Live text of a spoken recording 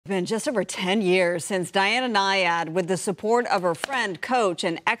Been just over 10 years since Diana Nyad, with the support of her friend, coach,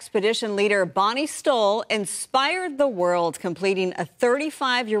 and expedition leader Bonnie Stoll, inspired the world, completing a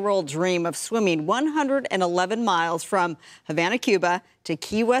 35-year-old dream of swimming 111 miles from Havana, Cuba to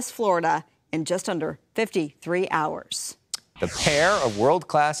Key West, Florida in just under 53 hours. The pair of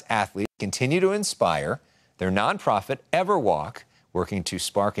world-class athletes continue to inspire. Their nonprofit, Everwalk, working to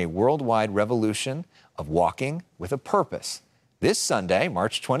spark a worldwide revolution of walking with a purpose. This Sunday,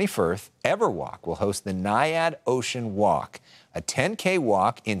 March 21st, Everwalk will host the Nyad Ocean Walk, a 10K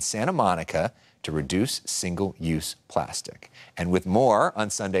walk in Santa Monica to reduce single-use plastic. And with more on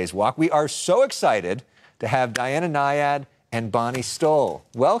Sunday's walk, we are so excited to have Diana Nyad and Bonnie Stoll.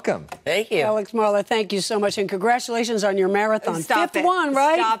 Welcome. Thank you. Alex, Marla, thank you so much, and congratulations on your marathon. Stop Fifth it. one,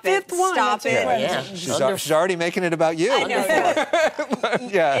 right? Stop Fifth it. one. Stop it. Yeah. She's already making it about you. I know.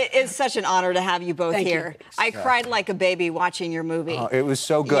 Yeah. It is such an honor to have you both Thank here. you. I cried like a baby watching your movie. Oh, it was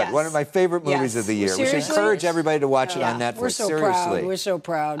so good. Yes. One of my favorite movies of the year. We should Seriously? encourage everybody to watch it on Yeah. Netflix. We're so Seriously. proud. We're so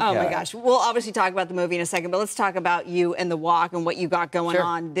proud. Oh, Yeah. my gosh. We'll obviously talk about the movie in a second, but let's talk about you and the walk and what you got going Sure.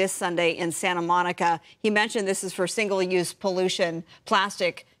 on this Sunday in Santa Monica. He mentioned this is for single-use pollution,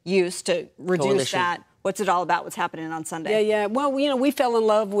 plastic use to reduce Coalition. that. What's it all about? What's happening on Sunday? Yeah. Well, we fell in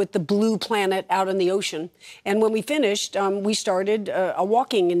love with the blue planet out in the ocean. And when we finished, we started a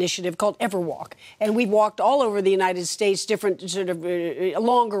walking initiative called Everwalk. And we've walked all over the United States, different sort of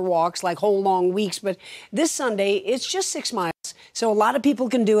longer walks, like whole long weeks. But this Sunday, it's just 6 miles. So a lot of people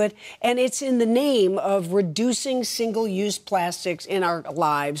can do it. And it's in the name of reducing single-use plastics in our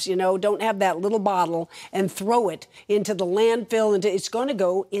lives. You know, don't have that little bottle and throw it into the landfill. It's going to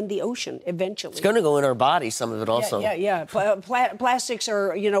go in the ocean eventually. It's going to go in our body, some of it also. Yeah. Plastics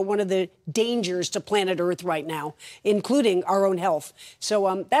are, one of the dangers to planet Earth right now, including our own health.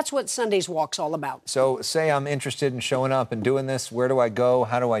 So that's what Sunday's Walk's all about. So say I'm interested in showing up and doing this. Where do I go?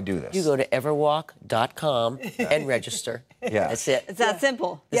 How do I do this? You go to everwalk.com and register. Yeah. That's it. It's that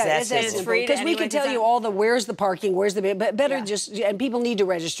simple. Yeah, It's that simple. free to because we anyone can tell sign you up. all the where's the parking, where's the but better Yeah. just and people need to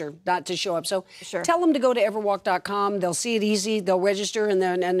register, not to show up. So Sure. tell them to go to everwalk.com. They'll see it easy. They'll register,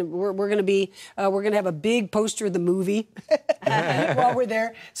 and we're going to be we're going to have a big poster of the movie while we're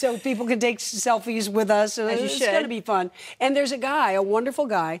there, so people can take selfies with us. So As you it's should. going to be fun. And there's a wonderful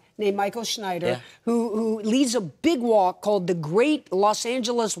guy named Michaelson, Yeah. who leads a big walk called the Great Los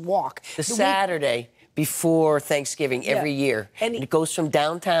Angeles Walk. The Saturday before Thanksgiving every year. And And it goes from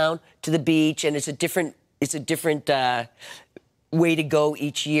downtown to the beach, and it's a different way to go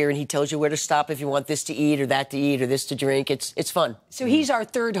each year, and he tells you where to stop if you want this to eat or that to eat or this to drink. It's fun. So he's our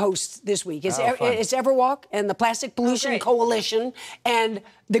third host this week. It's, Oh, fun. it's Everwalk and the Plastic Pollution great. Coalition and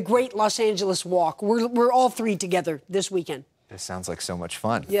the Great Los Angeles Walk. We're all three together this weekend. This sounds like so much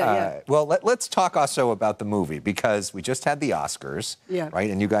fun. Yeah. Well, let's talk also about the movie, because we just had the Oscars, Yeah. right?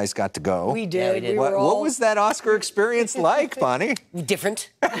 And you guys got to go. We did. Yeah, we did. were all... What was that Oscar experience like, Bonnie?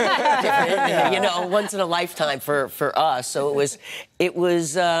 Different. Different. Once in a lifetime for us. So it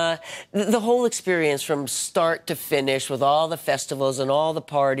was the whole experience from start to finish with all the festivals and all the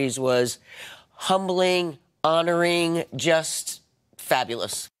parties was humbling, honoring, just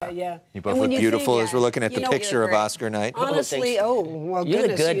fabulous. Yeah. You both And when look you beautiful think- as we're looking at you the know, picture you're of great. Oscar night. Honestly, thanks. well, You look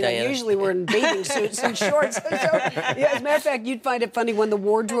goodness. good, Diana. Usually we're in bathing suits and shorts. So, yeah, as a matter of fact, you'd find it funny when the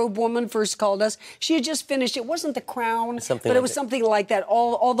wardrobe woman first called us. She had just finished. It wasn't the crown, Something but it like was that. something like that.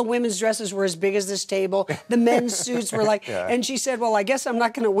 All the women's dresses were as big as this table. The men's suits were like, and she said, "Well, I guess I'm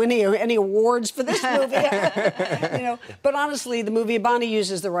not going to win any awards for this movie." But honestly, the movie, Bonnie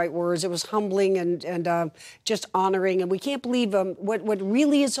uses the right words. It was humbling and just honoring, and we can't believe what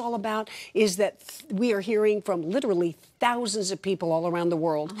really it's all about is that we are hearing from literally thousands of people all around the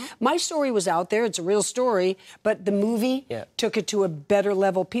world. My story was out there. It's a real story. But the movie took it to a better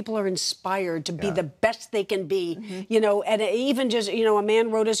level. People are inspired to be the best they can be. And even just, a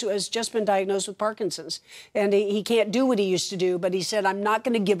man wrote us who has just been diagnosed with Parkinson's. And he can't do what he used to do. But he said, I'm not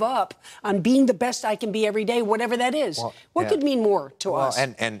going to give up on being the best I can be every day, whatever that is. What could mean more to us?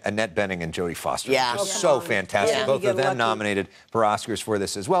 And Annette Bening and Jodie Foster. Yeah. Which is so fantastic. Yeah. Both You of get them lucky. nominated for Oscars for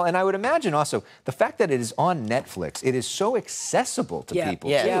this as well. And I would imagine also the fact that it is on Netflix, it is so accessible to people,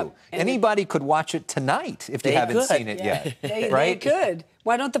 Yeah. too. Yeah. And Anybody could watch it tonight if they haven't could. seen it yet. They right? could.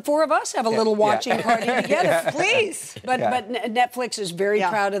 Why don't the four of us have a little watching party together? Please. But Netflix is very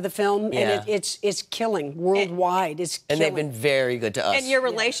proud of the film, Yeah. and it's killing worldwide. It's And killing. they've been very good to us. And your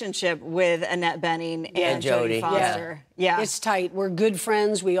relationship with Annette Bening and And Jodie Jodie. Foster. Yeah. It's tight. We're good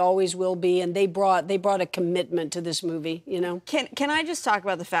friends. We always will be. And they brought a commitment to this movie. Can I just talk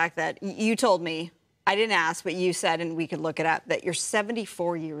about the fact that you told me, I didn't ask, but you said, and we could look it up, that you're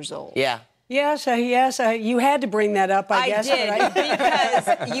 74 years old. Yeah. Yes, you had to bring that up, I guess. did, Right?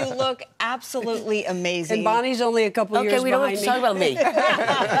 because you look absolutely amazing. And Bonnie's only a couple years Okay, we don't have behind to me. talk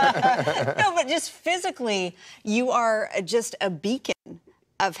about me. No, but just physically, you are just a beacon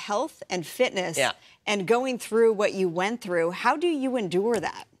of health and fitness. Yeah. And going through what you went through, how do you endure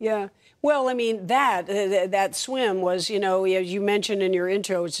that? Yeah. Well, I mean, that swim was, you know, as you mentioned in your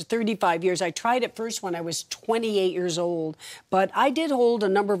intro, it's 35 years. I tried it first when I was 28 years old, but I did hold a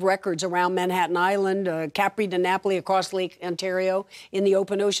number of records around Manhattan Island, Capri to Napoli, across Lake Ontario, in the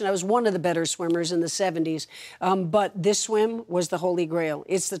open ocean. I was one of the better swimmers in the 70s. But this swim was the holy grail.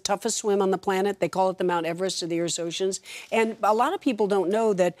 It's the toughest swim on the planet. They call it the Mount Everest of the Earth's oceans. And a lot of people don't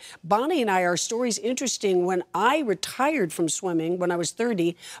know that Bonnie and I, our story's interesting. When I retired from swimming when I was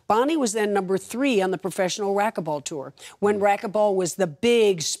 30, Bonnie was then number 3 on the professional racquetball tour when racquetball was the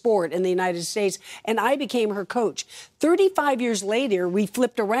big sport in the United States, and I became her coach. 35 years later, we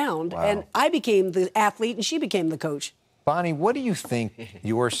flipped around, and I became the athlete, and she became the coach. Bonnie, what do you think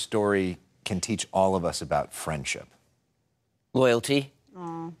your story can teach all of us about friendship? Loyalty.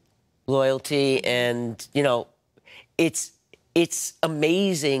 Loyalty, and, you know, it's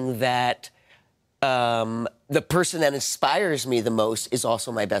amazing that the person that inspires me the most is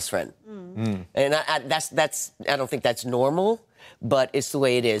also my best friend. And I don't think that's normal, but it's the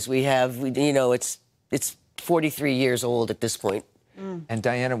way it is. You know, it's 43 years old at this point. And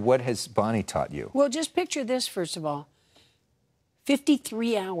Diana, what has Bonnie taught you? Well, just picture this, first of all.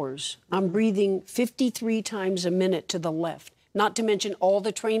 53 hours. I'm breathing 53 times a minute to the left. Not to mention all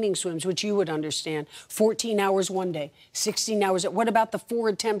the training swims, which you would understand. 14 hours one day, 16 hours. What about the 4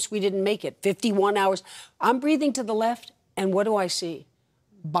 attempts we didn't make it? 51 hours. I'm breathing to the left, and what do I see?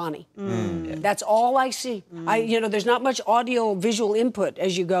 Bonnie. That's all I see. You know, there's not much audio visual input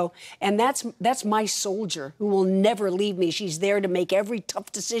as you go, and that's my soldier who will never leave me. She's there to make every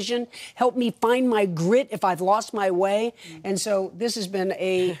tough decision, help me find my grit if I've lost my way. And so this has been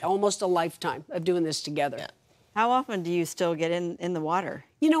almost a lifetime of doing this together. Yeah. How often do you still get in the water?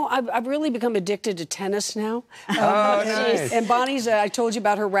 You know, I've really become addicted to tennis now. Nice. And Bonnie's, I told you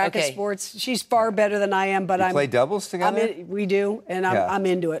about her racket Okay. sports. She's far better than I am, but You play doubles together? we do, and I'm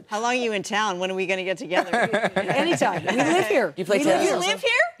into it. How long are you in town? When are we going to get together? Anytime. We live here. You play We live tennis here. You also? live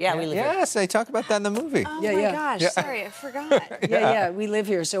here? Yeah, we live here. Yes, they talk about that in the movie. Oh Yeah, my yeah. gosh, sorry, I forgot. Yeah, we live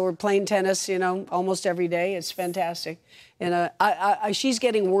here, so we're playing tennis, you know, almost every day. It's fantastic. And she's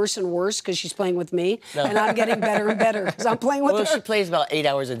getting worse and worse because she's playing with me, and I'm getting better and better because I'm playing with Well, her. she plays about 8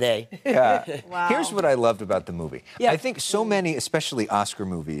 hours a day. Yeah. Wow. Here's what I loved about the movie. Yeah. I think so many, especially Oscar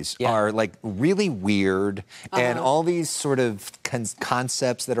movies, Yeah. are like really weird and all these sort of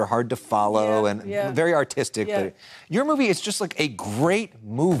concepts that are hard to follow and very artistic. Yeah. But your movie is just like a great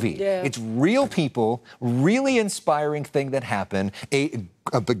movie. Yeah. It's real people, really inspiring thing that happened,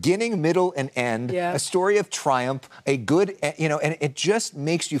 a beginning, middle, and end, Yeah. a story of triumph, a good, you know, and it just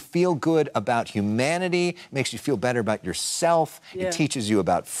makes you feel good about humanity, makes you feel better about yourself. Yeah. It teaches you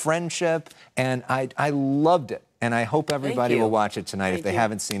about friendship, and I loved it. And I hope everybody you. will watch it tonight if Thank they you.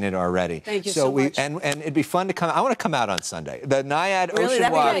 haven't seen it already. Thank you so much. And it'd be fun to come. I want to come out on Sunday. The Nyad Really? Ocean That'd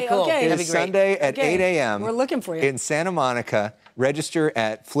be Walk really cool. Okay. is That'd be great. Sunday at Okay. 8 a.m. We're looking for you. in Santa Monica. Register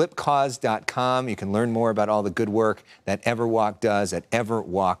at flipcause.com. You can learn more about all the good work that Everwalk does at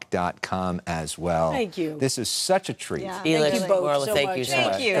everwalk.com as well. Thank you. This is such a treat. Yeah. Elex, you both Marla, so thank much. you so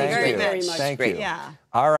Thank much. you Thank very you. much. Thank Great. you. Yeah. All right.